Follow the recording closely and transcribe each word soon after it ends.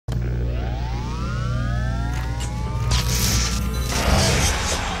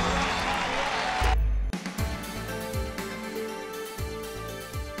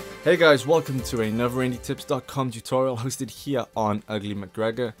Hey guys, welcome to another IndieTips.com tutorial hosted here on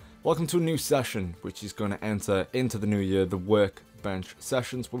UglyMcGregor. Welcome to a new session which is going to enter into the new year, the workbench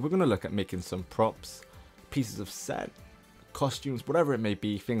sessions, where we're going to look at making some props, pieces of set, costumes, whatever it may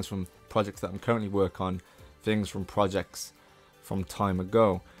be, things from projects that I'm currently working on, things from projects from time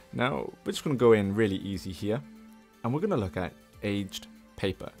ago. Now, we're just going to go in really easy here, and we're going to look at aged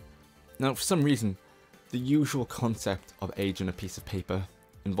paper. Now, for some reason, the usual concept of aging a piece of paper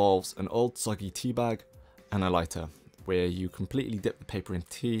involves an old soggy tea bag and a lighter, where you completely dip the paper in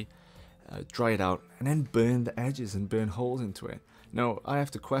tea, dry it out, and then burn the edges and burn holes into it. Now, I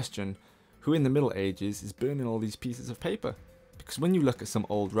have to question who in the Middle Ages is burning all these pieces of paper, because when you look at some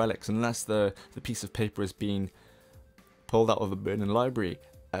old relics, unless the piece of paper is being pulled out of a burning library,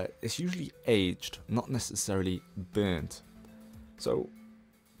 it's usually aged, not necessarily burnt. So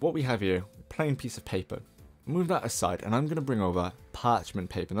what we have here, plain piece of paper. Move that aside, and I'm going to bring over parchment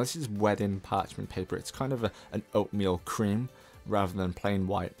paper. Now, this is wedding parchment paper. It's kind of an oatmeal cream rather than plain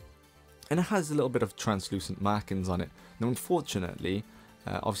white, and it has a little bit of translucent markings on it. Now, unfortunately,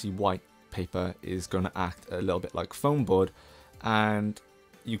 obviously white paper is going to act a little bit like foam board, and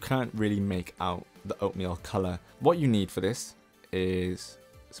you can't really make out the oatmeal color. What you need for this is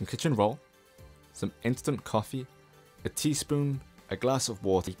some kitchen roll, some instant coffee, a teaspoon, a glass of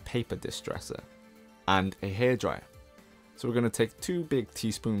water, paper distresser, and a hairdryer. So we're going to take 2 big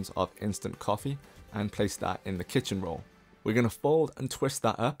teaspoons of instant coffee and place that in the kitchen roll. We're going to fold and twist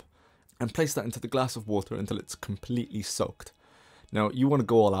that up and place that into the glass of water until it's completely soaked. Now, you want to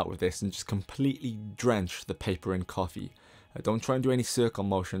go all out with this and just completely drench the paper in coffee. Don't try and do any circle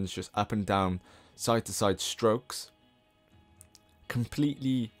motions, just up and down, side to side strokes.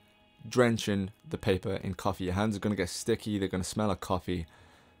 Completely drenching the paper in coffee. Your hands are going to get sticky, they're going to smell like coffee.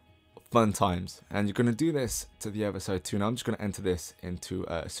 Fun times. And you're going to do this to the other side too. Now I'm just going to enter this into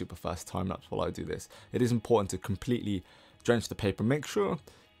a super fast time lapse while I do this. It is important to completely drench the paper. Make sure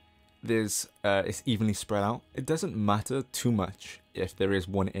it's evenly spread out. It doesn't matter too much if there is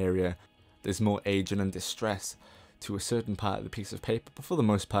one area there's more aging and distress to a certain part of the piece of paper, but for the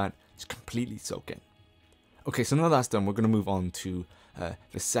most part, just completely soak in. Okay, so now that's done, we're going to move on to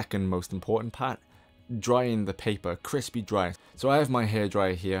the second most important part, drying the paper, crispy dry. So I have my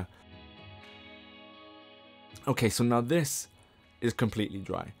hairdryer here. Okay, so now this is completely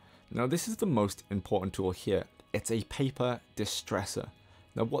dry. Now this is the most important tool here. It's a paper distresser.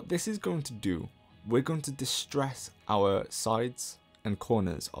 Now what this is going to do, we're going to distress our sides and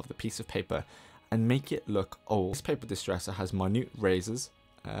corners of the piece of paper and make it look old. This paper distresser has minute razors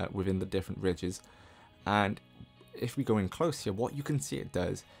within the different ridges, and if we go in close here, what you can see it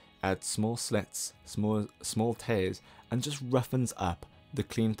does, adds small slits, small tears, and just roughens up the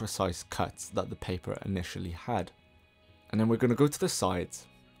clean, precise cuts that the paper initially had. And then we're going to go to the sides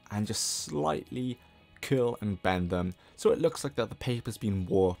and just slightly curl and bend them so it looks like that the paper's been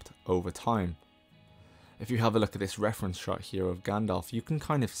warped over time. If you have a look at this reference shot here of Gandalf, you can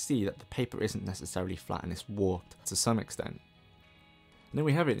kind of see that the paper isn't necessarily flat and it's warped to some extent. And then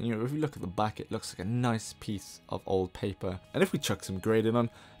we have it, you know, if we look at the back, it looks like a nice piece of old paper. And if we chuck some grading on,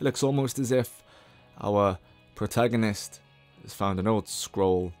 it looks almost as if our protagonist has found an old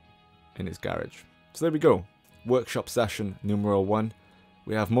scroll in his garage. So there we go. Workshop session numero 1.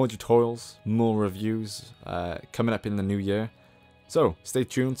 We have more tutorials, more reviews coming up in the new year. So stay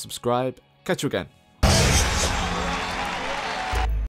tuned, subscribe, catch you again.